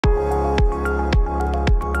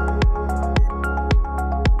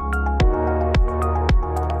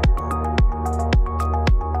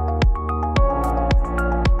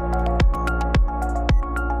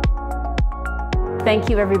Thank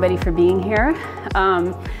you everybody for being here.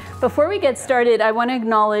 Before we get started, I want to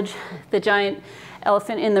acknowledge the giant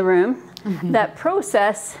elephant in the room. That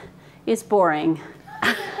process is boring.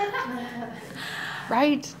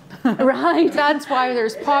 Right? Right. That's why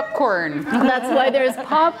there's popcorn. That's why there's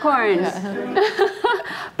popcorn.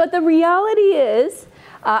 But the reality is,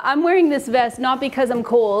 I'm wearing this vest not because I'm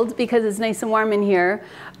cold, because it's nice and warm in here,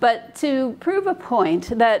 but to prove a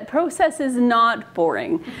point that process is not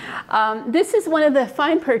boring. This is one of the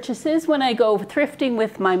fine purchases when I go thrifting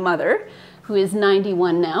with my mother, who is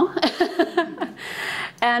 91 now.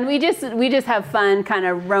 And we just have fun kind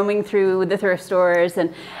of roaming through the thrift stores,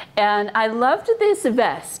 and I loved this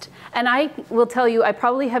vest. And I will tell you, I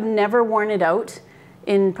probably have never worn it out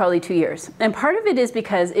in probably 2 years. And part of it is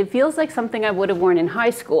because it feels like something I would have worn in high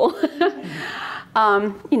school.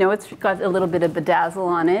 You know, it's got a little bit of bedazzle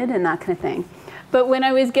on it and that kind of thing. But when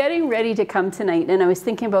I was getting ready to come tonight and I was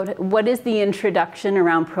thinking about what is the introduction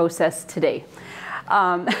around process today,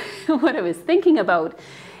 what I was thinking about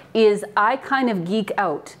is I kind of geek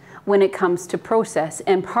out when it comes to process.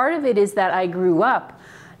 And part of it is that I grew up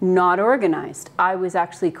not organized. I was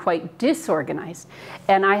actually quite disorganized.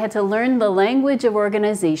 And I had to learn the language of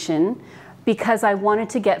organization because I wanted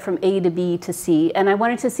to get from A to B to C, and I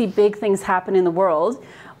wanted to see big things happen in the world,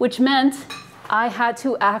 which meant I had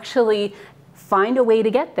to actually find a way to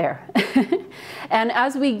get there. And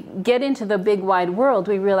as we get into the big wide world,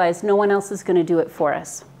 we realize no one else is going to do it for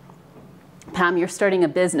us. Pam, you're starting a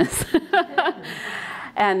business.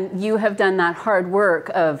 And you have done that hard work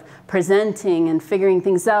of presenting and figuring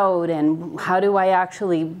things out, and how do I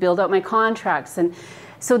actually build out my contracts. And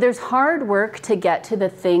so there's hard work to get to the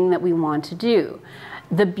thing that we want to do.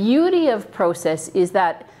 The beauty of process is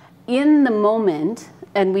that in the moment,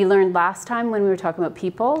 and we learned last time when we were talking about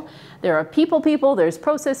people, there are people, there's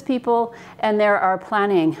process people, and there are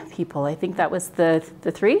planning people. I think that was the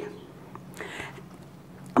three.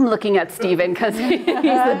 I'm looking at Stephen because he's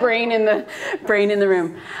the brain in the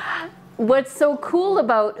room. What's so cool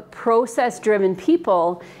about process-driven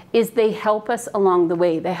people is they help us along the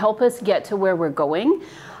way. They help us get to where we're going.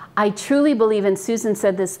 I truly believe, and Susan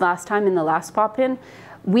said this last time in the last pop-in,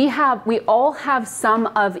 we all have some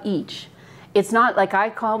of each. It's not like I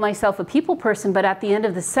call myself a people person, but at the end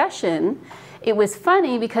of the session, it was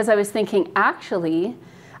funny because I was thinking, actually,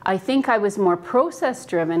 I think I was more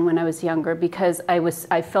process-driven when I was younger because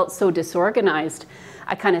I felt so disorganized.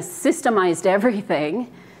 I kind of systemized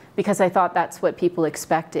everything because I thought that's what people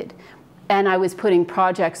expected. And I was putting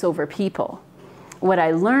projects over people. What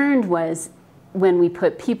I learned was when we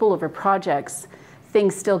put people over projects,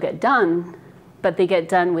 things still get done, but they get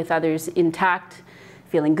done with others intact,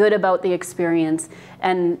 feeling good about the experience,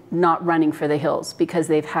 and not running for the hills because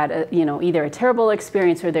they've had either a terrible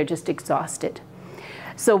experience or they're just exhausted.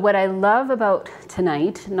 So what I love about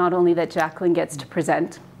tonight, not only that Jaclyn gets to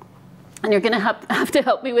present, and you're going to have to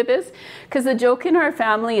help me with this, because the joke in our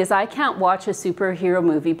family is I can't watch a superhero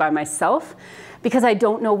movie by myself because I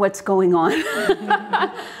don't know what's going on.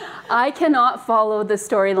 I cannot follow the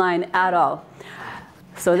storyline at all.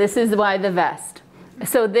 So this is why the vest.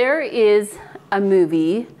 So there is a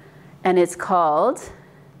movie, and it's called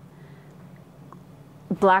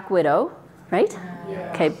Black Widow, right?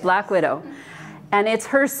 Yeah. Okay, Black Widow. And it's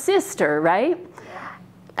her sister, right?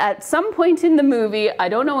 At some point in the movie, I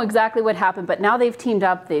don't know exactly what happened, but now they've teamed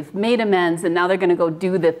up, they've made amends, and now they're gonna go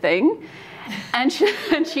do the thing. And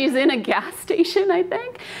she's in a gas station, I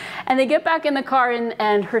think. And they get back in the car,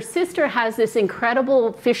 and her sister has this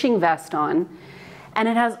incredible fishing vest on, and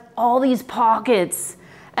it has all these pockets.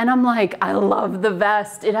 And I'm like, I love the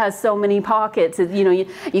vest. It has so many pockets.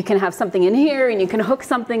 You can have something in here, and you can hook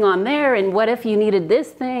something on there, and what if you needed this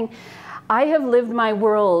thing? I have lived my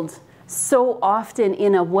world so often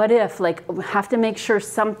in a what if, like have to make sure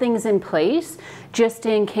something's in place just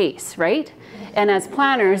in case, right? And as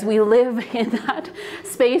planners, we live in that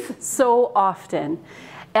space so often.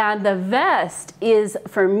 And the vest is,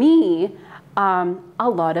 for me, a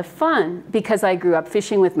lot of fun because I grew up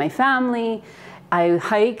fishing with my family. I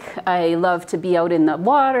hike, I love to be out in the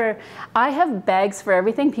water. I have bags for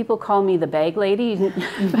everything. People call me the bag lady.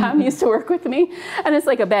 Pam used to work with me. And it's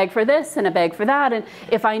like a bag for this and a bag for that. And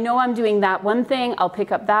if I know I'm doing that one thing, I'll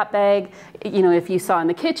pick up that bag. You know, if you saw in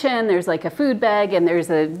the kitchen, there's like a food bag and there's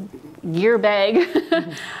a gear bag.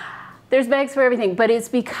 There's bags for everything, but it's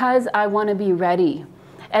because I want to be ready.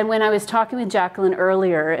 And when I was talking with Jaclyn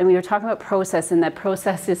earlier, and we were talking about process, and that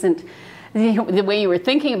process isn't, the way you were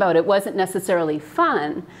thinking about it wasn't necessarily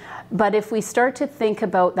fun, but if we start to think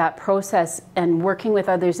about that process and working with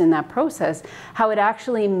others in that process, how it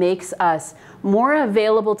actually makes us more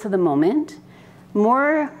available to the moment,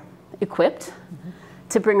 more equipped,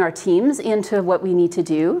 to bring our teams into what we need to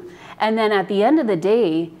do. And then at the end of the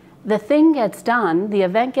day, the thing gets done, the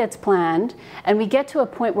event gets planned, and we get to a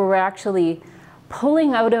point where we're actually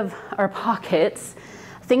pulling out of our pockets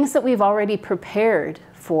things that we've already prepared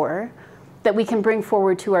for that we can bring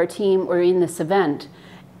forward to our team or in this event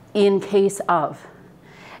in case of.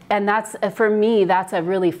 And that's, for me, that's a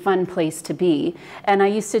really fun place to be. And I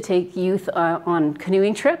used to take youth on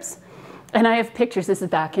canoeing trips, and I have pictures, this is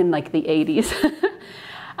back in like the 80s.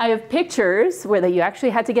 I have pictures where you actually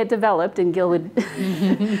had to get developed in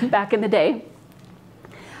Gilwood back in the day,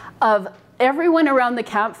 of everyone around the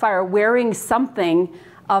campfire wearing something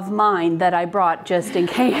of mine that I brought just in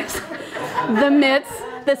case. The mitts,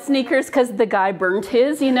 the sneakers because the guy burnt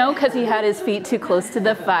his, you know, because he had his feet too close to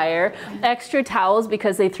the fire, extra towels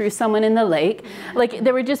because they threw someone in the lake. Like,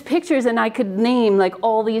 there were just pictures, and I could name like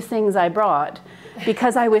all these things I brought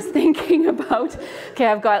because I was thinking about, okay,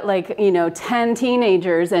 I've got like, you know, 10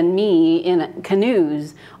 teenagers and me in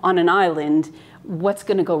canoes on an island. What's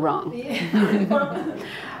going to go wrong?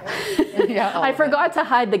 Yeah, I forgot to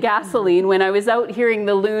hide the gasoline when I was out hearing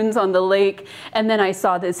the loons on the lake, and then I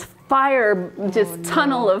saw this fire, just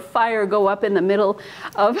tunnel of fire go up in the middle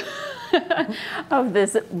of of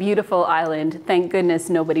this beautiful island. Thank goodness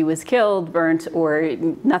nobody was killed, burnt, or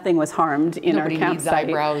nothing was harmed in our campsite. Nobody needs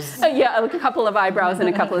eyebrows. Yeah, a couple of eyebrows and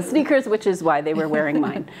a couple of sneakers, which is why they were wearing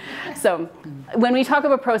mine. So when we talk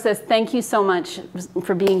about process, thank you so much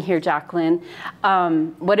for being here, Jaclyn.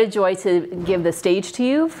 What a joy to give the stage to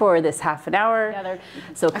you for this half an hour.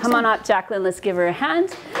 So come on up, Jaclyn, let's give her a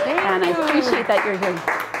hand. And I appreciate that you're here.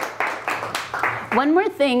 One more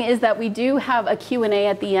thing is that we do have a Q&A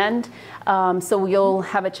at the end, so you'll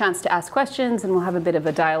have a chance to ask questions, and we'll have a bit of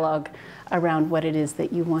a dialogue around what it is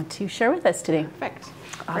that you want to share with us today. Perfect.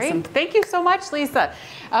 Awesome. Great. Thank you so much, Lisa.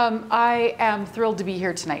 I am thrilled to be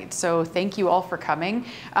here tonight, so thank you all for coming.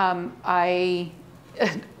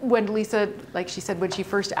 When Lisa, like she said, when she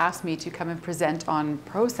first asked me to come and present on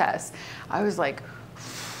process, I was like,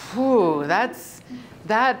 whew, that's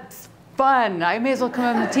fun. I may as well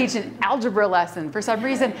come and teach an algebra lesson. For some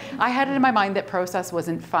reason, I had it in my mind that process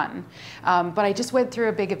wasn't fun. But I just went through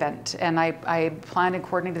a big event, and I planned and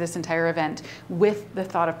coordinated this entire event with the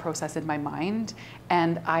thought of process in my mind.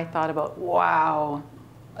 And I thought about, wow,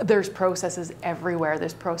 there's processes everywhere.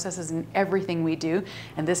 There's processes in everything we do.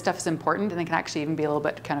 And this stuff is important, and it can actually even be a little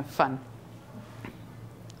bit kind of fun.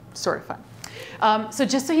 Sort of fun. So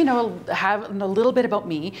just so you know, have a little bit about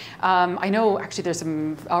me. I know actually there's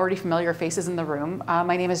some already familiar faces in the room.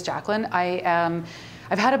 My name is Jaclyn.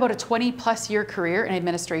 I've had about a 20+ year career in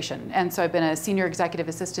administration. And so I've been a senior executive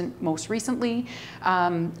assistant most recently.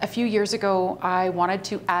 A few years ago, I wanted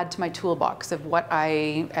to add to my toolbox of what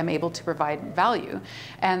I am able to provide value.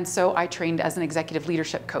 And so I trained as an executive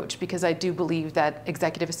leadership coach, because I do believe that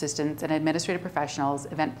executive assistants and administrative professionals,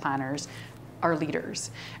 event planners, are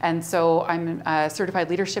leaders. And so I'm a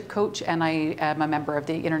certified leadership coach, and I am a member of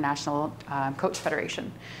the International Coach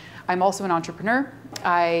Federation. I'm also an entrepreneur.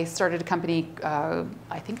 I started a company,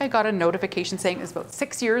 I think I got a notification saying it was about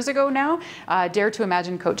 6 years ago now, Dare to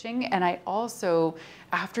Imagine Coaching. And I also,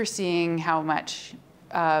 after seeing how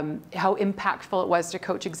impactful it was to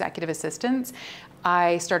coach executive assistants,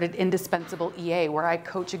 I started Indispensable EA, where I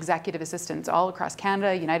coach executive assistants all across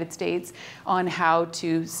Canada, United States, on how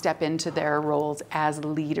to step into their roles as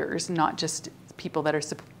leaders, not just people that are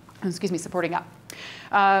supporting up.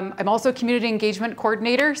 I'm also a community engagement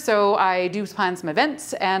coordinator, so I do plan some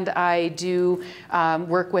events, and I do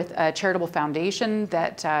work with a charitable foundation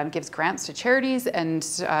that gives grants to charities, and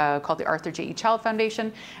called the Arthur J. E. Child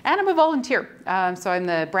Foundation, and I'm a volunteer. So I'm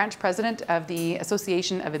the branch president of the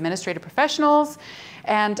Association of Administrative Professionals,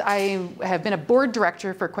 and I have been a board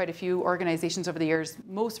director for quite a few organizations over the years,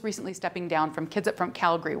 most recently stepping down from Kids Up Front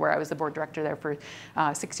Calgary, where I was the board director there for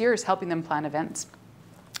 6 years, helping them plan events.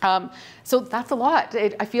 So that's a lot.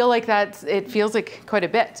 I feel like it feels like quite a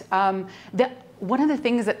bit. One of the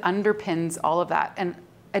things that underpins all of that, and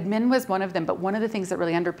admin was one of them, but one of the things that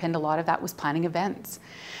really underpinned a lot of that was planning events.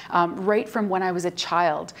 Right from when I was a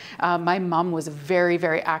child, my mom was very,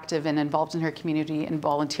 very active and involved in her community and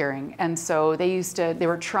volunteering. And so they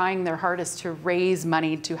were trying their hardest to raise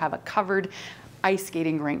money to have a covered ice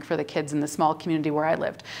skating rink for the kids in the small community where I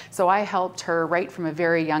lived. So I helped her right from a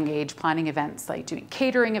very young age planning events, like doing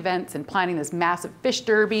catering events and planning this massive fish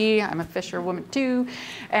derby. I'm a fisherwoman too.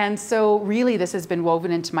 And so really this has been woven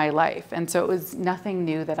into my life. And so it was nothing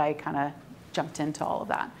new that I kind of jumped into all of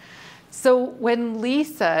that. So when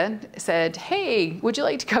Lisa said, hey, would you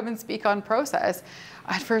like to come and speak on process?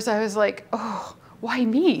 At first I was like, oh, why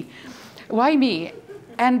me? Why me?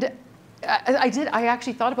 And I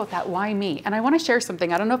actually thought about that. Why me? And I want to share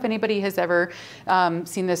something. I don't know if anybody has ever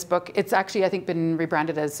seen this book. It's actually, I think, been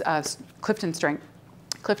rebranded as Clifton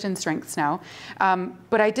Strengths now.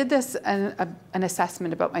 But I did this, an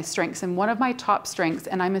assessment about my strengths. And one of my top strengths,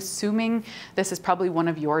 and I'm assuming this is probably one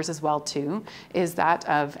of yours as well too, is that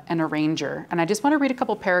of an arranger. And I just want to read a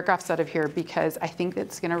couple paragraphs out of here because I think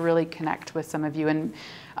it's going to really connect with some of you and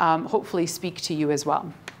hopefully speak to you as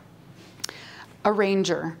well.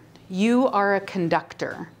 Arranger. You are a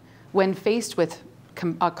conductor. When faced with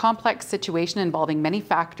a complex situation involving many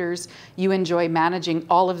factors, you enjoy managing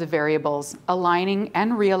all of the variables, aligning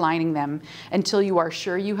and realigning them until you are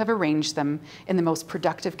sure you have arranged them in the most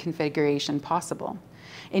productive configuration possible.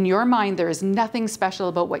 In your mind, there is nothing special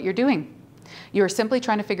about what you're doing. You are simply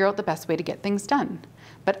trying to figure out the best way to get things done.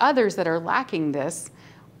 But others that are lacking this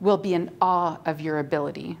will be in awe of your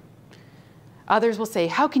ability. Others will say,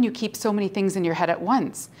 how can you keep so many things in your head at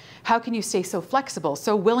once? How can you stay so flexible,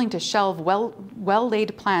 so willing to shelve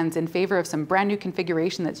well-laid plans in favor of some brand new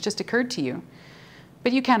configuration that's just occurred to you?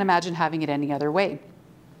 But you can't imagine having it any other way.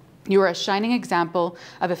 You are a shining example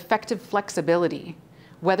of effective flexibility,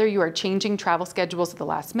 whether you are changing travel schedules at the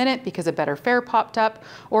last minute because a better fare popped up,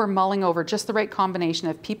 or mulling over just the right combination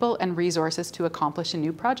of people and resources to accomplish a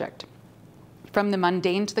new project. From the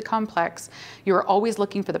mundane to the complex, you are always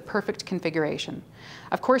looking for the perfect configuration.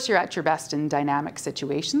 Of course, you're at your best in dynamic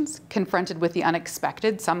situations. Confronted with the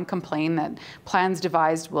unexpected, some complain that plans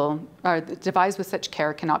devised with such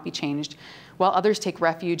care cannot be changed, while others take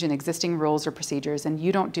refuge in existing rules or procedures, and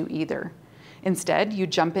you don't do either. Instead, you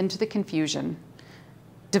jump into the confusion,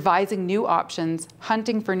 devising new options,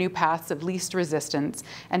 hunting for new paths of least resistance,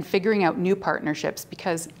 and figuring out new partnerships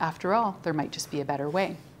because, after all, there might just be a better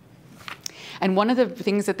way. And one of the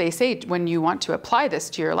things that they say when you want to apply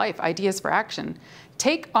this to your life, ideas for action,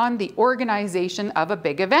 take on the organization of a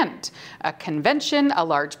big event, a convention, a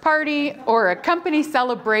large party, or a company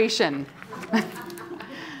celebration.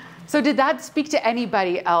 So did that speak to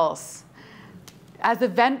anybody else? As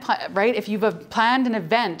right? If you've planned an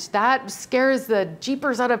event, that scares the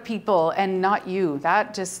jeepers out of people and not you.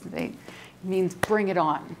 That just means bring it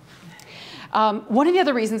on. One of the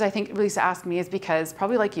other reasons I think Lisa asked me is because,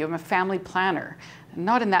 probably like you, I'm a family planner.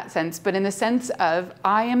 Not in that sense, but in the sense of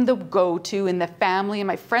I am the go-to in the family and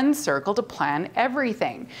my friends circle to plan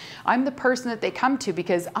everything. I'm the person that they come to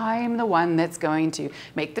because I'm the one that's going to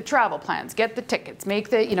make the travel plans, get the tickets,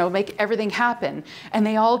 make everything happen. And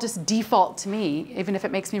they all just default to me, even if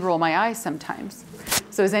it makes me roll my eyes sometimes.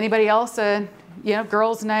 So is anybody else a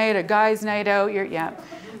girls' night, a guys' night out? Yeah,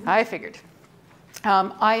 I figured.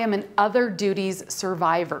 I am an other duties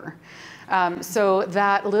survivor. So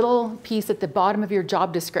that little piece at the bottom of your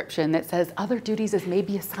job description that says other duties as may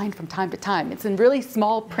be assigned from time to time. It's in really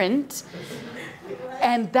small print.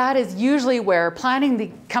 And that is usually where planning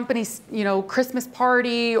the company's, Christmas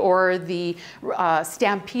party or the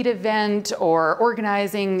Stampede event or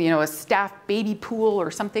organizing, a staff baby pool or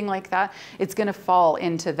something like that, it's going to fall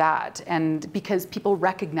into that. And because people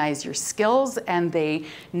recognize your skills and they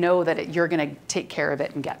know that you're going to take care of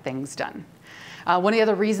it and get things done. One of the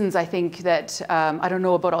other reasons I think that, I don't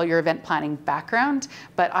know about all your event planning background,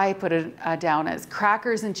 but I put it down as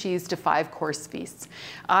crackers and cheese to 5-course feasts.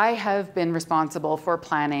 I have been responsible for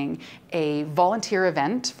planning a volunteer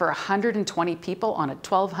event for 120 people on a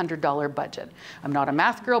 $1,200 budget. I'm not a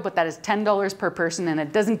math girl, but that is $10 per person and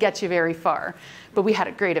it doesn't get you very far. But we had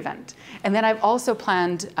a great event. And then I've also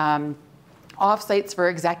planned off-sites for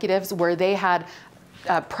executives where they had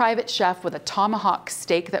a private chef with a tomahawk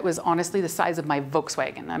steak that was honestly the size of my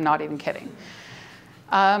Volkswagen. I'm not even kidding.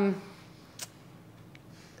 My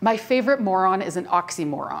favorite moron is an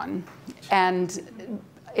oxymoron. And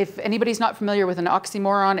if anybody's not familiar with an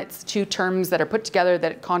oxymoron, it's two terms that are put together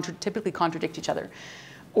that typically contradict each other.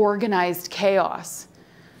 Organized chaos.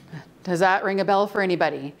 Does that ring a bell for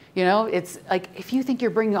anybody? It's like if you think you're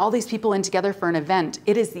bringing all these people in together for an event,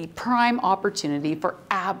 it is the prime opportunity for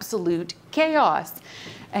absolute chaos.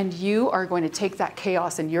 And you are going to take that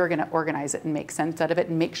chaos and you're going to organize it and make sense out of it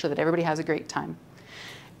and make sure that everybody has a great time.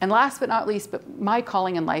 And last but not least, but my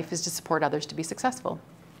calling in life is to support others to be successful.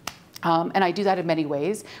 And I do that in many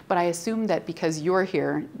ways, but I assume that because you're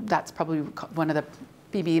here, that's probably one of the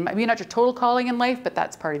maybe not your total calling in life, but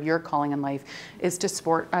that's part of your calling in life, is to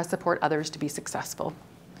support others to be successful.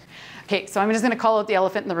 Okay, so I'm just going to call out the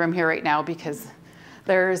elephant in the room here right now because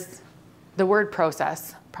there's the word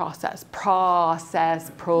process. process. I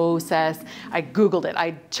Googled it.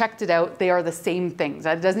 I checked it out. They are the same things.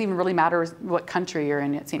 It doesn't even really matter what country you're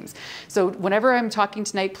in, it seems. So whenever I'm talking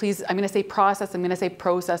tonight, please, I'm going to say process, I'm going to say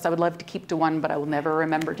process. I would love to keep to one, but I will never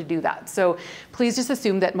remember to do that. So please just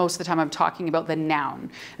assume that most of the time I'm talking about the noun.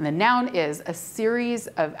 And the noun is a series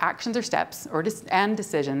of actions or steps and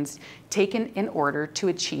decisions taken in order to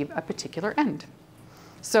achieve a particular end.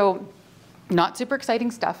 So not super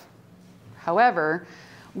exciting stuff. However,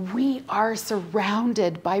 we are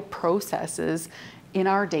surrounded by processes in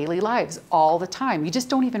our daily lives all the time. You just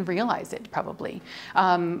don't even realize it, probably.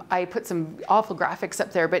 I put some awful graphics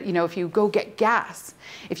up there, but if you go get gas,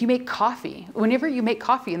 if you make coffee, whenever you make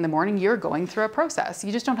coffee in the morning, you're going through a process.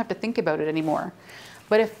 You just don't have to think about it anymore.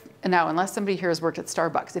 But now, unless somebody here has worked at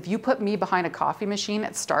Starbucks, if you put me behind a coffee machine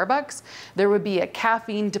at Starbucks, there would be a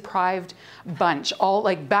caffeine-deprived bunch, all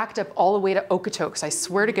like backed up all the way to Okotoks, I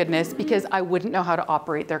swear to goodness, because I wouldn't know how to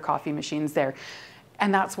operate their coffee machines there.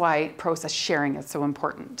 And that's why process sharing is so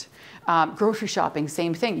important. Grocery shopping,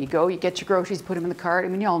 same thing. You go, you get your groceries, put them in the cart. I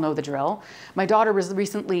mean, you all know the drill. My daughter was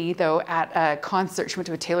recently, though, at a concert. She went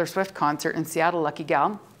to a Taylor Swift concert in Seattle, lucky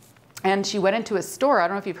gal. And she went into a store, I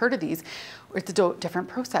don't know if you've heard of these, it's a different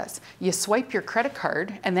process. You swipe your credit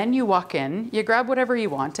card and then you walk in, you grab whatever you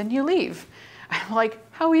want and you leave. I'm like,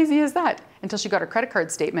 how easy is that? Until she got her credit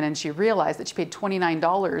card statement and she realized that she paid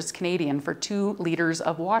 $29 Canadian for 2 liters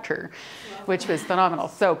of water, which was phenomenal.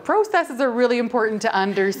 So processes are really important to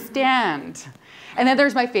understand. And then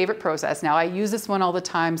there's my favorite process. Now I use this one all the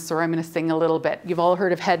time, so I'm gonna sing a little bit. You've all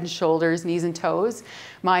heard of head and shoulders, knees and toes.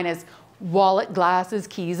 Mine is wallet, glasses,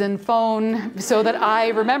 keys, and phone, so that I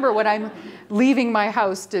remember when I'm leaving my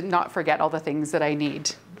house to not forget all the things that I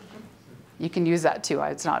need. You can use that too,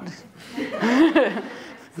 it's not,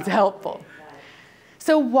 it's helpful.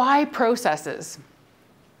 So why processes?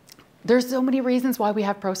 There's so many reasons why we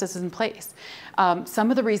have processes in place.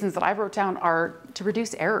 Some of the reasons that I wrote down are to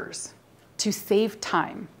reduce errors, to save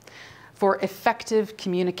time, for effective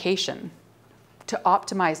communication, to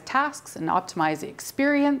optimize tasks and optimize the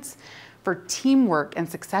experience, for teamwork and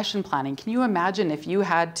succession planning. Can you imagine if you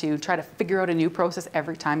had to try to figure out a new process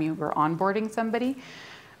every time you were onboarding somebody?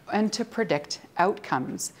 And to predict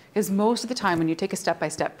outcomes. Because most of the time when you take a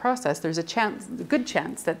step-by-step process, there's a good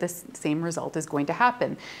chance that this same result is going to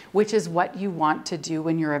happen, which is what you want to do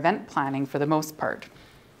when you're event planning for the most part.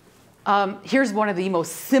 Here's one of the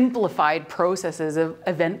most simplified processes of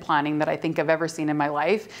event planning that I think I've ever seen in my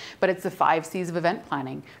life, but it's the 5 C's of event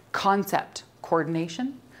planning: concept,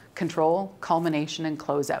 coordination, control, culmination, and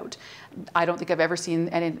closeout. I don't think I've ever seen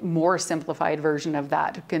any more simplified version of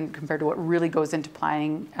that compared to what really goes into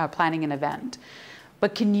planning an event.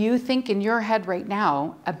 But can you think in your head right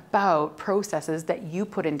now about processes that you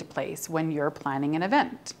put into place when you're planning an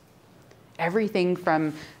event? Everything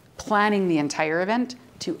from planning the entire event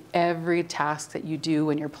to every task that you do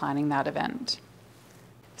when you're planning that event.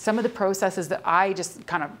 Some of the processes that I just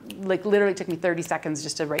kind of, like literally took me 30 seconds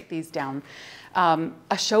just to write these down.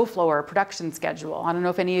 A show flow or a production schedule. I don't know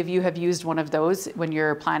if any of you have used one of those when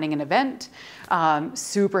you're planning an event.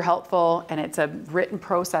 Super helpful, and it's a written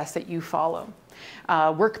process that you follow.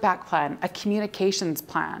 Work back plan, a communications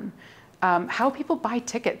plan, how people buy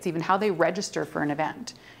tickets, even how they register for an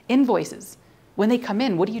event, invoices. When they come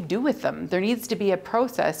in, what do you do with them? There needs to be a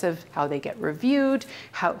process of how they get reviewed,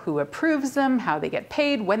 who approves them, how they get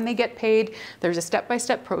paid, when they get paid. There's a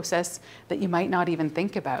step-by-step process that you might not even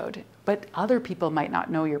think about, but other people might not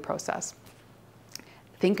know your process.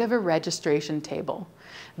 Think of a registration table.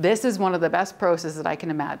 This is one of the best processes that I can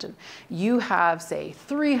imagine. You have, say,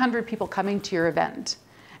 300 people coming to your event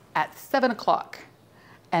at 7 o'clock,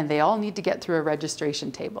 and they all need to get through a registration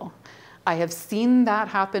table. I have seen that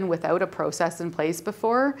happen without a process in place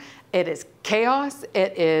before. It is chaos.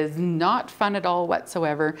 It is not fun at all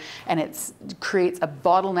whatsoever. And it creates a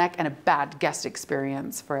bottleneck and a bad guest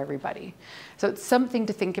experience for everybody. So it's something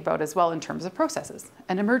to think about as well in terms of processes.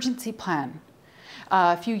 An emergency plan.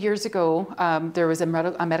 A few years ago, there was a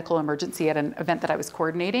medical emergency at an event that I was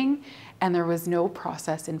coordinating, and there was no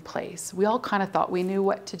process in place. We all kind of thought we knew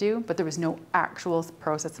what to do, but there was no actual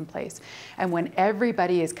process in place. And when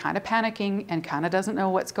everybody is kind of panicking and kind of doesn't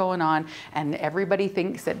know what's going on, and everybody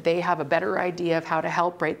thinks that they have a better idea of how to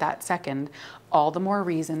help right that second, all the more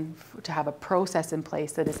reason to have a process in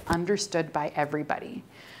place that is understood by everybody.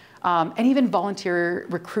 And even volunteer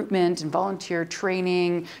recruitment and volunteer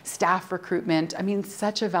training, staff recruitment. I mean,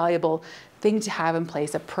 such a valuable thing to have in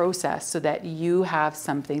place, a process, so that you have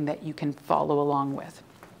something that you can follow along with.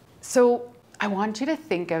 So I want you to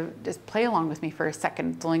think of, just play along with me for a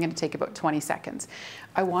second. It's only going to take about 20 seconds.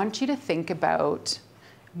 I want you to think about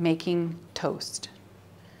making toast.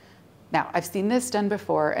 Now, I've seen this done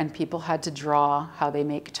before and people had to draw how they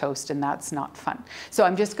make toast, and that's not fun. So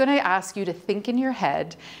I'm just gonna ask you to think in your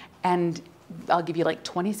head, and I'll give you like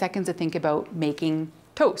 20 seconds to think about making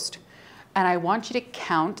toast. And I want you to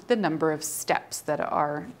count the number of steps that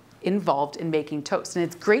are involved in making toast. And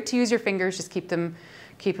it's great to use your fingers, just keep them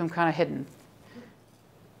kind of hidden.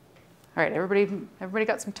 All right, everybody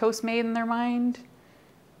got some toast made in their mind?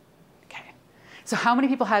 Okay. So how many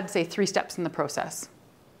people had, say, 3 steps in the process?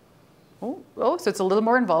 Oh, so it's a little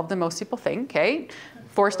more involved than most people think, okay.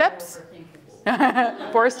 4 steps?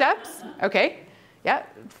 4 steps, okay. Yeah,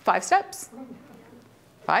 5 steps?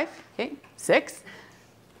 5, okay, 6,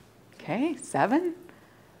 okay, 7,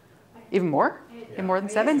 even more? Even more than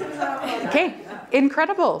 7? Okay,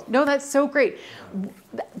 incredible. No, that's so great.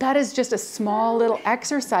 That is just a small little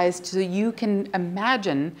exercise so you can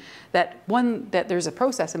imagine that, one, that there's a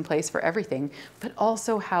process in place for everything, but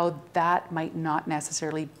also how that might not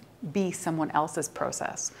necessarily be someone else's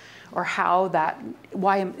process, or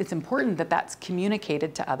why it's important that that's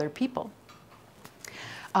communicated to other people.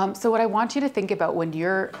 So what I want you to think about when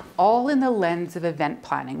you're all in the lens of event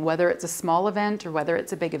planning, whether it's a small event or whether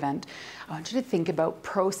it's a big event, I want you to think about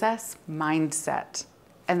process, mindset,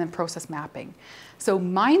 and then process mapping. So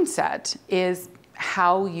mindset is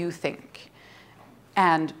how you think,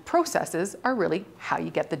 and processes are really how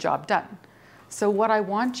you get the job done. So what I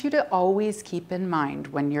want you to always keep in mind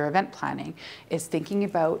when you're event planning is thinking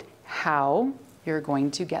about how you're going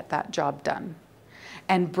to get that job done,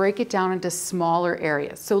 and break it down into smaller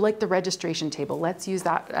areas. So like the registration table, let's use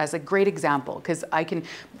that as a great example, because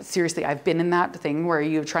seriously, I've been in that thing where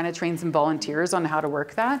you're trying to train some volunteers on how to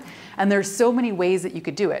work that, and there's so many ways that you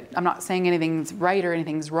could do it. I'm not saying anything's right or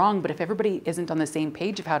anything's wrong, but if everybody isn't on the same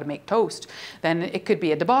page of how to make toast, then it could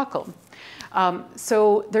be a debacle.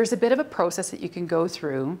 So there's a bit of a process that you can go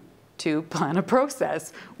through to plan a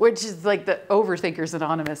process, which is like the Overthinkers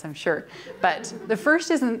Anonymous, I'm sure. But the first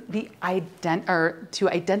isn't to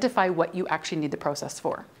identify what you actually need the process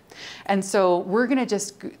for. And so we're gonna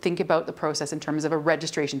just think about the process in terms of a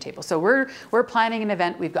registration table. So we're planning an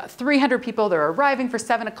event. We've got 300 people. They're arriving for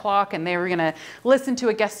 7 o'clock, and they're gonna listen to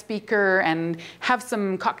a guest speaker and have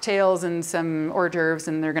some cocktails and some hors d'oeuvres,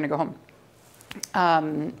 and they're gonna go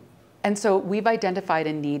home. And so we've identified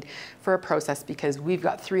a need for a process because we've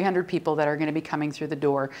got 300 people that are going to be coming through the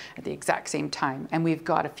door at the exact same time. And we've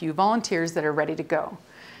got a few volunteers that are ready to go.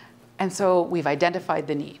 And so we've identified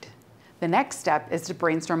the need. The next step is to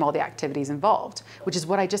brainstorm all the activities involved, which is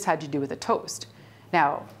what I just had you do with a toast.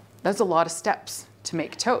 Now, that's a lot of steps to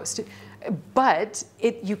make toast, but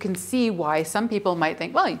you can see why some people might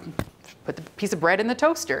think, well, you can put the piece of bread in the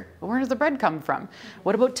toaster. Where does the bread come from?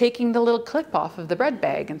 What about taking the little clip off of the bread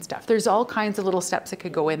bag and stuff? There's all kinds of little steps that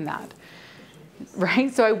could go in that,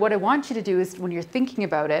 right? So what I want you to do is when you're thinking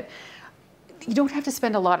about it, you don't have to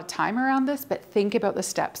spend a lot of time around this, but think about the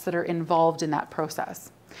steps that are involved in that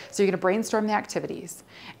process. So you're gonna brainstorm the activities,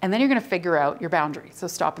 and then you're gonna figure out your boundaries, so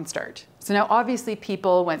stop and start. So now obviously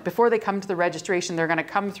people, before they come to the registration, they're gonna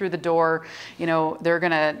come through the door, they're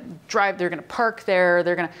gonna drive, they're gonna park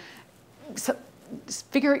there, so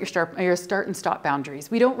figure out your start and stop boundaries.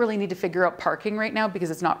 We don't really need to figure out parking right now because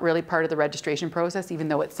it's not really part of the registration process, even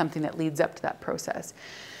though it's something that leads up to that process.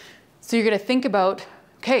 So you're gonna think about,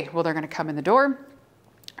 okay, well, they're gonna come in the door.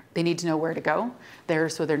 They need to know where to go.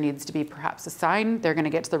 So there needs to be perhaps a sign. They're gonna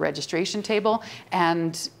get to the registration table,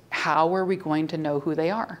 and how are we going to know who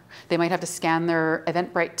they are? They might have to scan their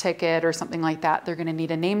Eventbrite ticket or something like that. They're gonna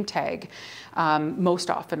need a name tag, most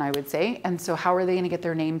often I would say. And so how are they gonna get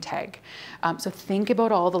their name tag? So think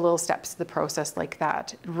about all the little steps of the process like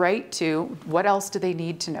that. Right to what else do they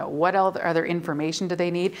need to know? What other information do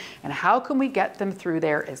they need? And how can we get them through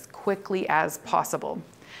there as quickly as possible?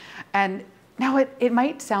 And now it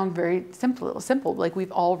might sound very simple, like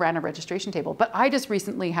we've all ran a registration table, but I just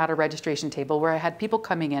recently had a registration table where I had people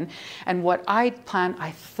coming in, and what I planned,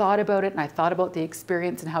 I thought about it, and I thought about the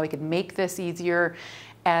experience and how we could make this easier.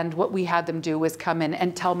 And what we had them do was come in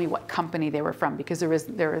and tell me what company they were from, because they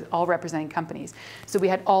were all representing companies. So we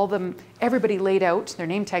had everybody laid out, their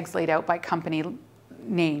name tags laid out by company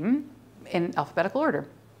name in alphabetical order.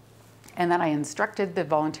 And then I instructed the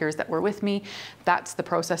volunteers that were with me, that's the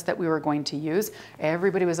process that we were going to use.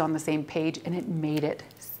 Everybody was on the same page, and it made it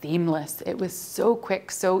seamless. It was so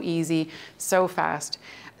quick, so easy, so fast.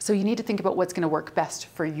 So you need to think about what's going to work best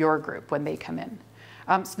for your group when they come in.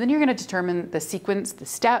 So then you're going to determine the sequence, the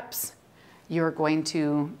steps. You're going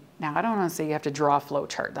to, now I don't want to say you have to draw a flow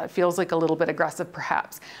chart. That feels like a little bit aggressive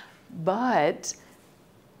perhaps, but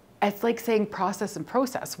It's like saying process and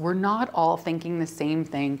process. We're not all thinking the same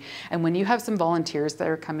thing. And when you have some volunteers that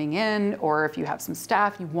are coming in, or if you have some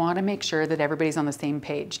staff, you want to make sure that everybody's on the same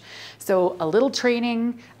page. So a little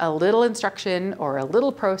training, a little instruction, or a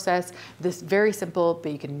little process, this very simple,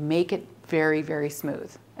 but you can make it very, very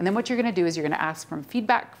smooth. And then what you're going to do is you're going to ask for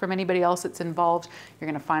feedback from anybody else that's involved. You're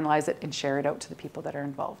going to finalize it and share it out to the people that are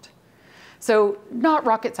involved. So not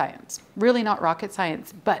rocket science, really not rocket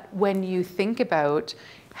science. But when you think about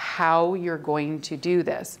how you're going to do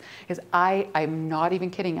this, is I'm not even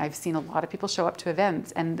kidding. I've seen a lot of people show up to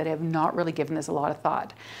events and that have not really given this a lot of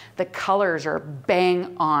thought. The colors are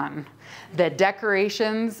bang on. The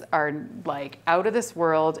decorations are like out of this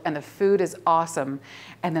world, and the food is awesome.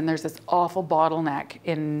 And then there's this awful bottleneck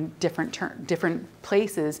in different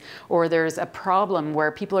places, or there's a problem where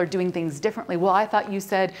people are doing things differently. Well, I thought you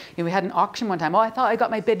said, you know, we had an auction one time. Oh, I thought I got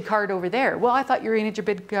my bid card over there. Well, I thought you were going to get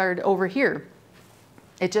your bid card over here.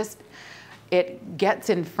 It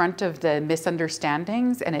gets in front of the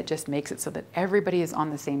misunderstandings, and it just makes it so that everybody is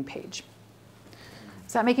on the same page.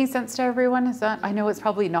 Is that making sense to everyone? I know it's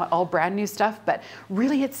probably not all brand new stuff, but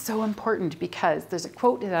really it's so important, because there's a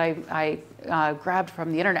quote that I grabbed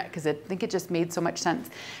from the internet because I think it just made so much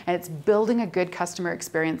sense. And it's, building a good customer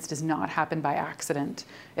experience does not happen by accident.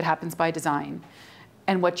 It happens by design.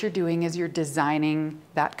 And what you're doing is you're designing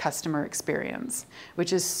that customer experience,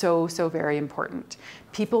 which is so, so very important.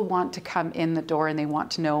 People want to come in the door and they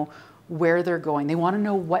want to know where they're going. They want to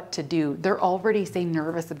know what to do. They're already, say,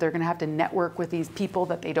 nervous that they're going to have to network with these people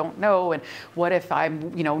that they don't know. And what if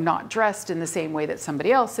I'm, you know, not dressed in the same way that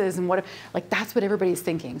somebody else is? And what if, like, that's what everybody's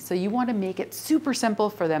thinking. So you want to make it super simple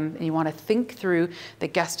for them, and you want to think through the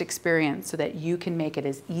guest experience so that you can make it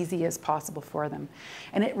as easy as possible for them.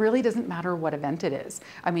 And it really doesn't matter what event it is.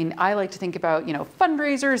 I mean, I like to think about, you know,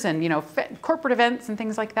 fundraisers and, you know, corporate events and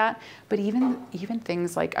things like that. But even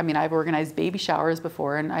things like, I mean, I've organized baby showers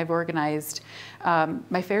before, and I've organized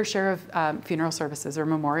my fair share of funeral services or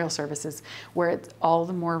memorial services, where it's all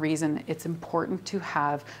the more reason it's important to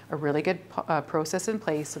have a really good process in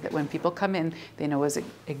place so that when people come in, they know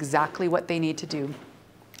exactly what they need to do,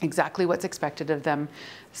 exactly what's expected of them,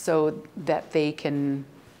 so that they can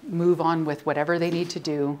move on with whatever they need to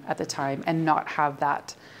do at the time and not have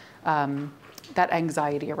that, that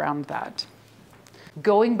anxiety around that.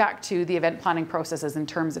 Going back to the event planning processes in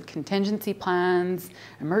terms of contingency plans,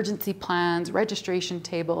 emergency plans, registration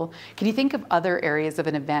table, can you think of other areas of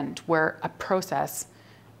an event where a process,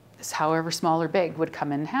 however small or big, would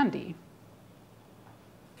come in handy?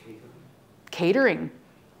 Catering.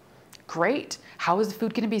 Great. How is the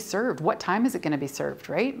food going to be served? What time is it going to be served,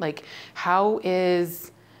 right? Like, how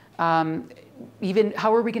is, even,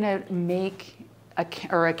 how are we going to make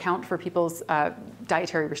or account for people's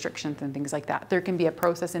dietary restrictions and things like that? There can be a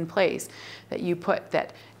process in place that you put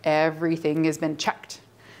that everything has been checked.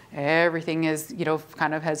 Everything is, you know,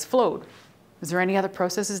 kind of has flowed. Is there any other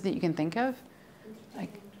processes that you can think of?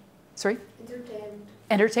 Like, sorry? Entertainment.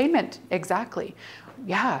 Entertainment, exactly.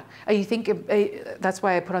 Yeah, you think that's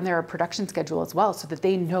why I put on there a production schedule as well, so that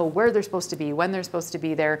they know where they're supposed to be, when they're supposed to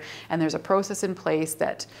be there, and there's a process in place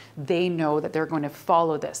that they know that they're going to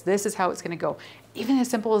follow this. This is how it's going to go. Even as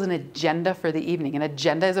simple as an agenda for the evening. An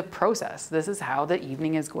agenda is a process. This is how the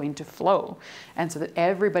evening is going to flow. And so that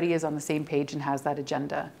everybody is on the same page and has that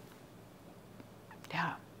agenda.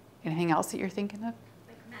 Yeah. Anything else that you're thinking of?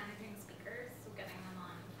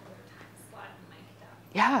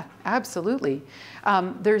 Yeah, absolutely.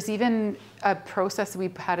 There's even a process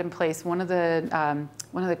we've had in place. One of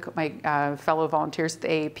my fellow volunteers at the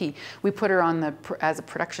AAP, we put her on as a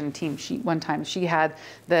production team. One time she had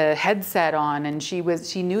the headset on, and she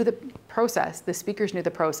knew the process. The speakers knew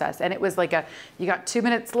the process, and it was like you got 2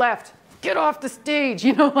 minutes left. Get off the stage,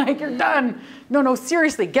 you know, like, you're done. No,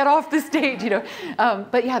 seriously, get off the stage, you know.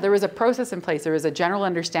 But yeah, there was a process in place. There was a general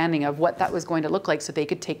understanding of what that was going to look like, so they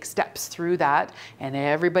could take steps through that, and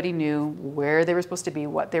everybody knew where they were supposed to be,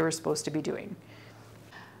 what they were supposed to be doing.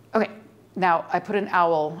 Okay, now I put an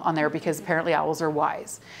owl on there because apparently owls are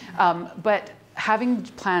wise. But having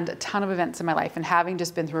planned a ton of events in my life and having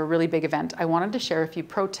just been through a really big event, I wanted to share a few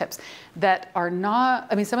pro tips that are not,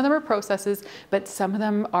 I mean, some of them are processes, but some of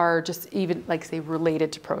them are just even, like, say,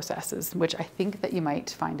 related to processes, which I think that you might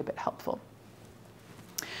find a bit helpful.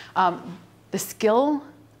 The skill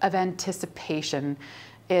of anticipation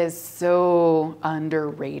is so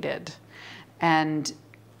underrated. And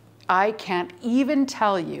I can't even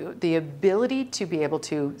tell you the ability to be able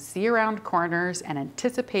to see around corners and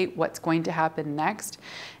anticipate what's going to happen next.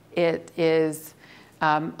 It is,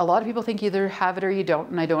 a lot of people think you either have it or you don't,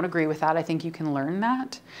 and I don't agree with that. I think you can learn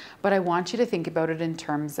that. But I want you to think about it in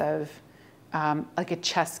terms of like a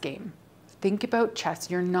chess game. Think about chess.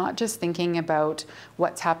 You're not just thinking about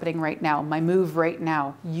what's happening right now, my move right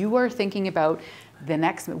now. You are thinking about the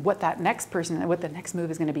next, what the next move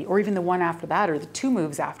is going to be, or even the one after that, or the 2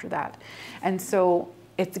 moves after that. And so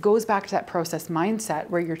it goes back to that process mindset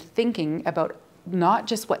where you're thinking about not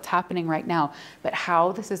just what's happening right now, but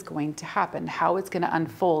how this is going to happen, how it's going to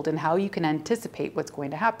unfold, and how you can anticipate what's going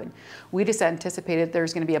to happen. We just anticipated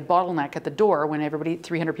there's going to be a bottleneck at the door when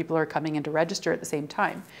 300 people are coming in to register at the same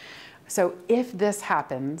time. So if this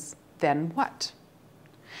happens, then what?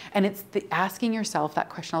 And it's asking yourself that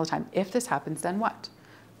question all the time. If this happens, then what?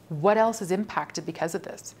 What else is impacted because of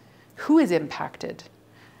this? Who is impacted?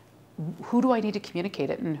 Who do I need to communicate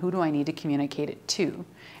it, and who do I need to communicate it to?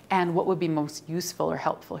 And what would be most useful or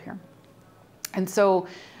helpful here? And so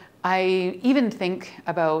I even think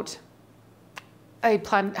about, I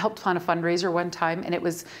helped plan a fundraiser one time, and it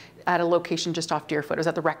was at a location just off Deerfoot. It was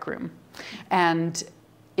at the rec room. And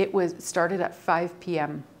it started at 5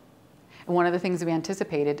 p.m. And one of the things we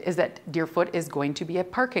anticipated is that Deerfoot is going to be a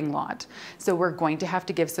parking lot. So we're going to have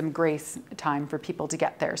to give some grace time for people to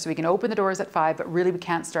get there. So we can open the doors at 5, but really we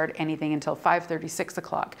can't start anything until 5:30, 6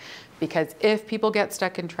 o'clock. Because if people get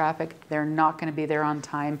stuck in traffic, they're not going to be there on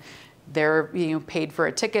time. They're paid for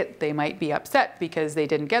a ticket. They might be upset because they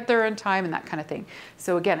didn't get there on time and that kind of thing.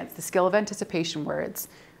 So again, it's the skill of anticipation where it's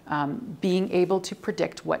being able to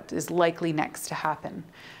predict what is likely next to happen.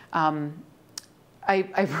 I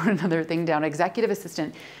wrote another thing down, executive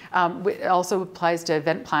assistant. It also applies to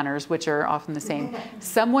event planners, which are often the same.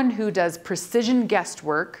 Someone who does precision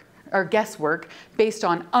guesswork based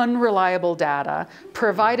on unreliable data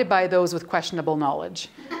provided by those with questionable knowledge.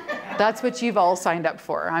 That's what you've all signed up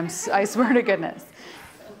for, I swear to goodness.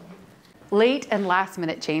 Late and last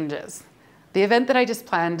minute changes. The event that I just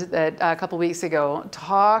planned a couple weeks ago,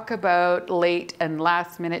 talk about late and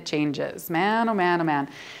last minute changes. Man, oh man, oh man.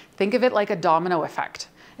 Think of it like a domino effect.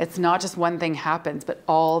 It's not just one thing happens, but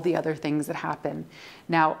all the other things that happen.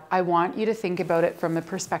 Now, I want you to think about it from the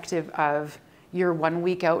perspective of you're 1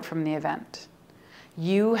 week out from the event.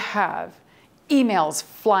 You have emails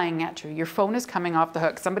flying at you. Your phone is coming off the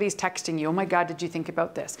hook. Somebody's texting you, oh my God, did you think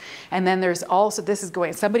about this? And then there's also,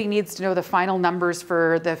 somebody needs to know the final numbers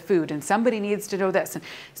for the food, and somebody needs to know this. And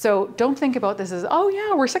so don't think about this as, oh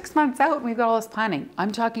yeah, we're 6 months out and we've got all this planning.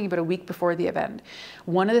 I'm talking about a week before the event.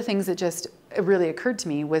 One of the things that just really occurred to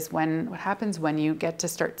me was what happens when you get to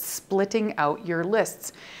start splitting out your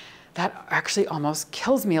lists. That actually almost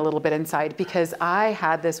kills me a little bit inside, because I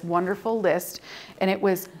had this wonderful list, and it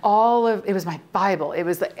was my Bible. It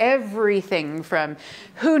was everything from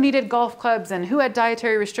who needed golf clubs and who had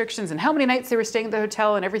dietary restrictions and how many nights they were staying at the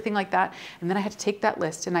hotel and everything like that. And then I had to take that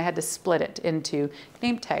list and I had to split it into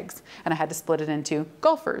name tags, and I had to split it into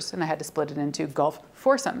golfers, and I had to split it into golf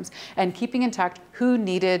foursomes, and keeping intact who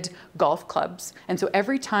needed golf clubs. And so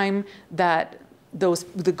every time that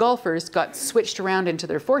the golfers got switched around into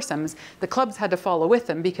their foursomes, the clubs had to follow with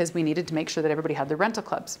them, because we needed to make sure that everybody had their rental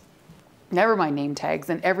clubs. Never mind name tags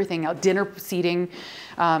and everything else, dinner seating.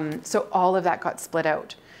 So all of that got split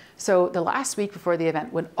out. So the last week before the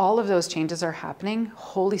event, when all of those changes are happening,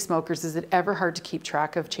 holy smokers, is it ever hard to keep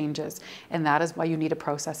track of changes? And that is why you need a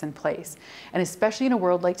process in place. And especially in a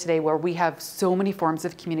world like today where we have so many forms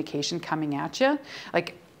of communication coming at you,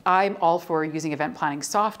 like I'm all for using event planning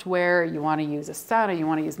software. You want to use Asana, you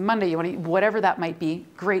want to use Monday, whatever that might be,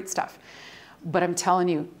 great stuff. But I'm telling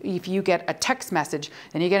you, if you get a text message,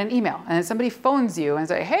 then you get an email, and then somebody phones you and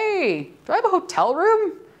say, hey, do I have a hotel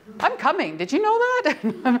room? I'm coming, did you know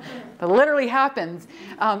that? That literally happens.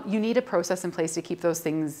 You need a process in place to keep those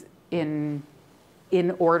things in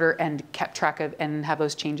order and kept track of and have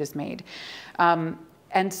those changes made.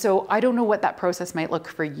 And so I don't know what that process might look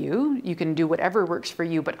for you. You can do whatever works for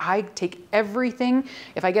you, but I take everything.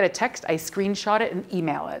 If I get a text, I screenshot it and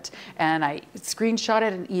email it. And I screenshot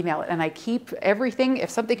it and email it. And I keep everything. If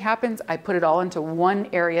something happens, I put it all into one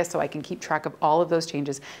area so I can keep track of all of those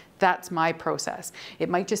changes. That's my process. It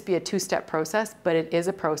might just be a 2-step process, but it is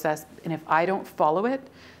a process. And if I don't follow it,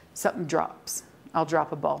 something drops. I'll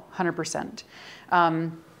drop a ball, 100%.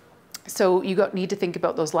 So you need to think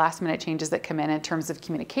about those last minute changes that come in terms of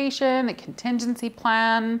communication, a contingency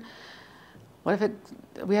plan. What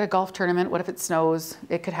if we had a golf tournament, what if it snows?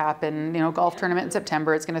 It could happen, golf tournament in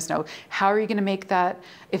September, it's gonna snow. How are you gonna make that,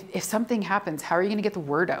 if something happens, how are you gonna get the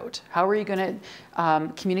word out? How are you gonna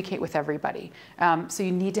communicate with everybody? So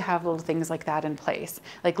you need to have little things like that in place.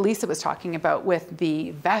 Like Lisa was talking about with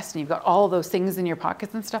the vest, and you've got all those things in your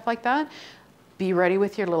pockets and stuff like that. be ready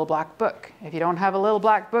with your little black book. If you don't have a little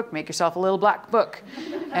black book, make yourself a little black book.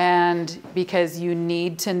 And because you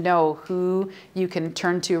need to know who you can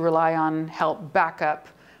turn to, rely on, help back up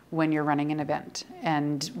when you're running an event,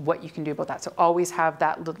 and what you can do about that. So always have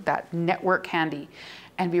that network handy,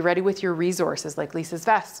 and be ready with your resources like Lisa's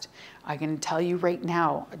vest. I can tell you right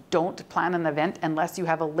now, don't plan an event unless you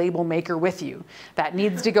have a label maker with you. That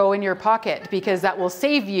needs to go in your pocket, because that will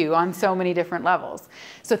save you on so many different levels.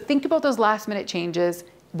 So think about those last minute changes,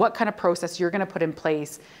 what kind of process you're gonna put in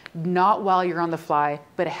place, not while you're on the fly,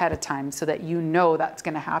 but ahead of time, so that you know that's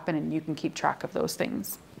gonna happen and you can keep track of those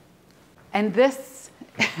things. And this,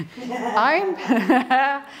 I'm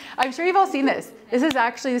sure you've all seen this. This is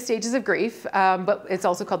actually the stages of grief, but it's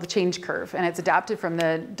also called the change curve, and it's adapted from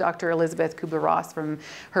the Dr. Elizabeth Kubler-Ross from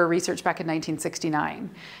her research back in 1969.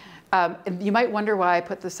 You might wonder why I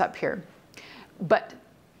put this up here, but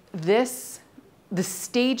the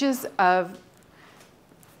stages of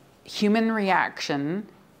human reaction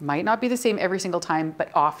might not be the same every single time, but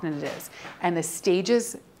often it is. And the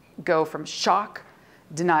stages go from shock,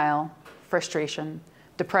 denial, frustration,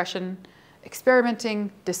 depression, experimenting,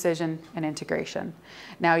 decision, and integration.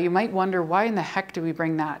 Now you might wonder, why in the heck do we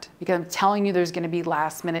bring that? Because I'm telling you there's going to be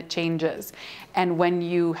last minute changes. And when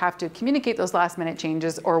you have to communicate those last minute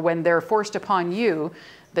changes, or when they're forced upon you,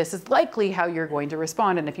 this is likely how you're going to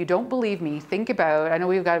respond. And if you don't believe me, think about, I know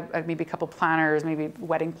we've got maybe a couple planners, maybe a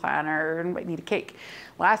wedding planner, and might need a cake.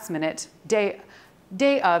 Last minute, day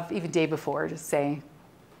of, even day before, just say,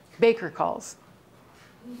 baker calls.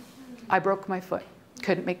 I broke my foot,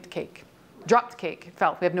 couldn't make the cake. Dropped the cake,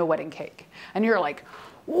 fell, we have no wedding cake. And you're like,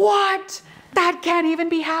 what? That can't even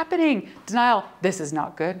be happening. Denial, this is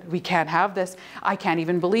not good. We can't have this. I can't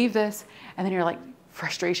even believe this. And then you're like,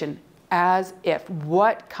 frustration, as if,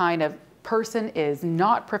 what kind of person is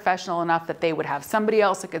not professional enough that they would have somebody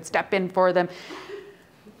else that could step in for them?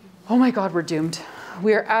 Oh my God, we're doomed.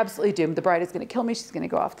 We are absolutely doomed. The bride is going to kill me. She's going to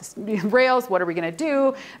go off the rails. What are we going to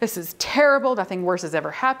do? This is terrible. Nothing worse has ever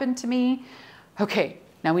happened to me. Okay,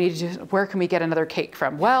 now we need to do, where can we get another cake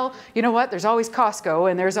from? Well, you know what? There's always Costco,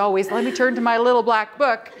 and there's always, let me turn to my little black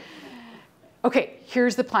book. Okay,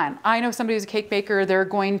 here's the plan. I know somebody who's a cake baker. They're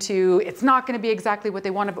going to, it's not going to be exactly what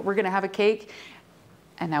they wanted, but we're going to have a cake.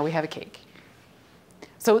 And now we have a cake.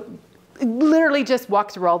 So literally just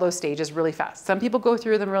walk through all those stages really fast. Some people go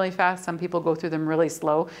through them really fast, some people go through them really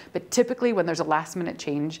slow, but typically when there's a last minute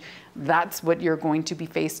change, that's what you're going to be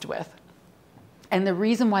faced with. And the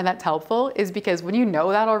reason why that's helpful is because when you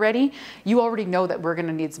know that already, you already know that we're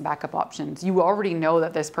gonna need some backup options. You already know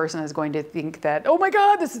that this person is going to think that, oh my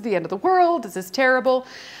God, this is the end of the world, this is terrible.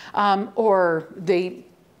 Or they,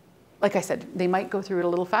 like I said, they might go through it a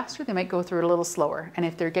little faster, they might go through it a little slower. And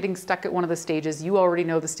if they're getting stuck at one of the stages, you already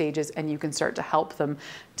know the stages and you can start to help them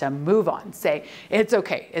to move on. Say, it's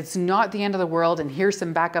okay, it's not the end of the world and here's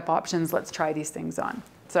some backup options, let's try these things on.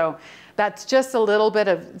 So that's just a little bit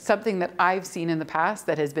of something that I've seen in the past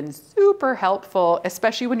that has been super helpful,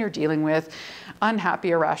 especially when you're dealing with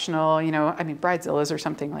unhappy, irrational, you know, I mean, bridezillas or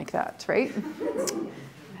something like that, right?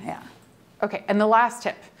 Yeah. Okay, and the last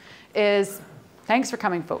tip is, thanks for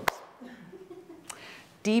coming, folks.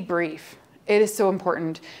 Debrief. It is so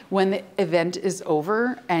important when the event is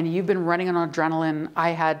over and you've been running on adrenaline. I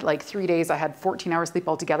had like 3 days, I had 14 hours sleep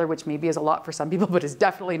altogether, which maybe is a lot for some people, but is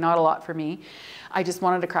definitely not a lot for me. I just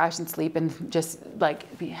wanted to crash and sleep and just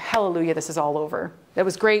like, be, hallelujah, this is all over. That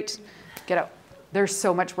was great, get out. There's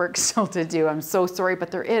so much work still to do. I'm so sorry,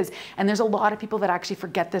 but there is. And there's a lot of people that actually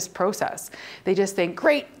forget this process. They just think,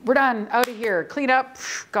 great, we're done, out of here, clean up,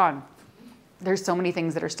 gone. There's so many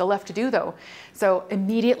things that are still left to do though. So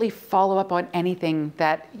immediately follow up on anything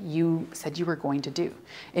that you said you were going to do.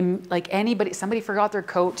 And like anybody, somebody forgot their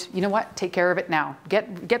coat, you know what? Take care of it now.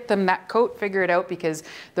 Get them that coat, figure it out, because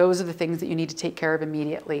those are the things that you need to take care of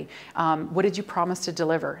immediately. What did you promise to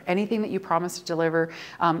deliver? Anything that you promised to deliver.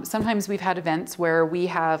 Sometimes we've had events where we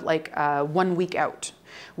have like 1 week out,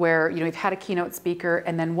 where, you know, we've had a keynote speaker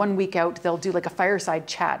and then 1 week out, they'll do like a fireside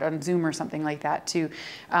chat on Zoom or something like that to,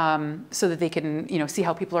 so that they can, you know, see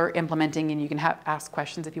how people are implementing and you can ask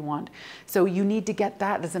questions if you want. So you need to get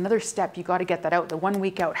that. There's another step. You got to get that out. The 1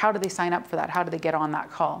 week out, how do they sign up for that? How do they get on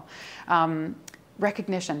that call?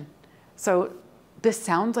 Recognition. So this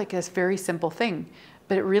sounds like a very simple thing,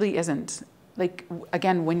 but it really isn't. Like,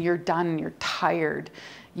 again, when you're done, you're tired,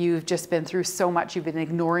 you've just been through so much, you've been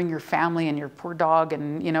ignoring your family and your poor dog,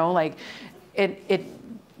 and you know, like it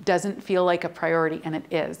doesn't feel like a priority, and it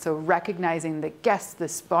is. So recognizing the guests, the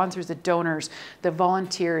sponsors, the donors, the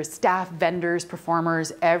volunteers, staff, vendors,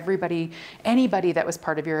 performers, everybody, anybody that was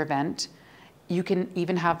part of your event, you can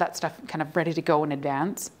even have that stuff kind of ready to go in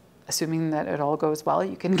advance. assuming that it all goes well,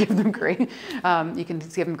 you can give them great, you can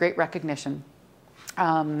give them great recognition.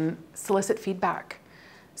 Solicit feedback.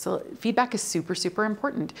 So feedback is super, super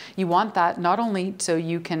important. You want that not only so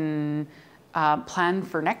you can plan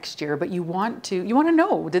for next year, but you want to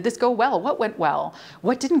know, did this go well? What went well?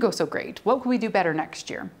 What didn't go so great? What can we do better next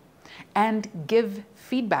year? And give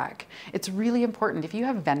feedback. It's really important. If you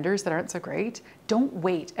have vendors that aren't so great, don't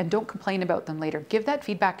wait and don't complain about them later. Give that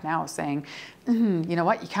feedback now, saying, you know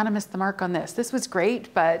what, you kind of missed the mark on this. This was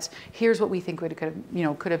great, but here's what we think could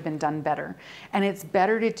have been done better. And it's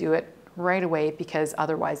better to do it right away, because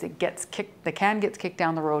otherwise the can gets kicked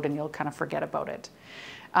down the road and you'll kind of forget about it.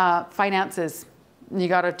 Finances. You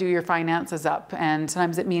got to do your finances up, and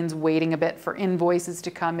sometimes it means waiting a bit for invoices to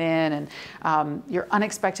come in, and your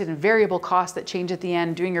unexpected and variable costs that change at the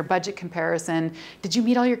end, doing your budget comparison. Did you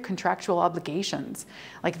meet all your contractual obligations?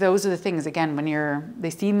 Like, those are the things, again, when they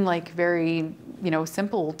seem like very,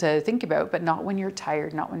 simple to think about, but not when you're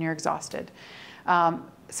tired, not when you're exhausted.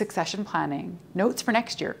 Succession planning, notes for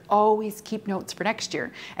next year. Always keep notes for next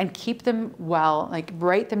year, and keep them well, like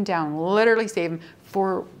write them down, literally save them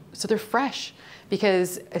so they're fresh.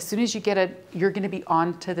 Because as soon as you get it, you're going to be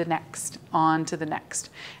on to the next.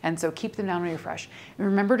 And so keep them down when you're fresh. And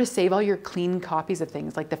remember to save all your clean copies of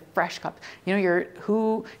things, like the fresh cup.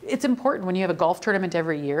 It's important when you have a golf tournament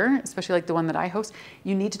every year, especially like the one that I host,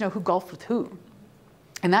 you need to know who golfed with who.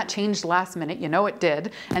 And that changed last minute, it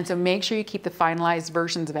did. And so make sure you keep the finalized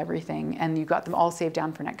versions of everything, and you got them all saved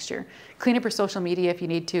down for next year. Clean up your social media if you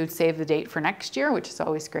need to, save the date for next year, which is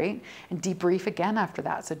always great, and debrief again after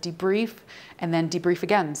that. So debrief and then debrief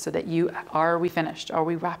again, so that are we finished? Are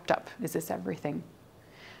we wrapped up? Is this everything?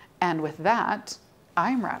 And with that,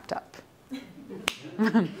 I'm wrapped up.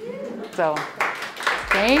 So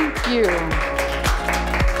thank you.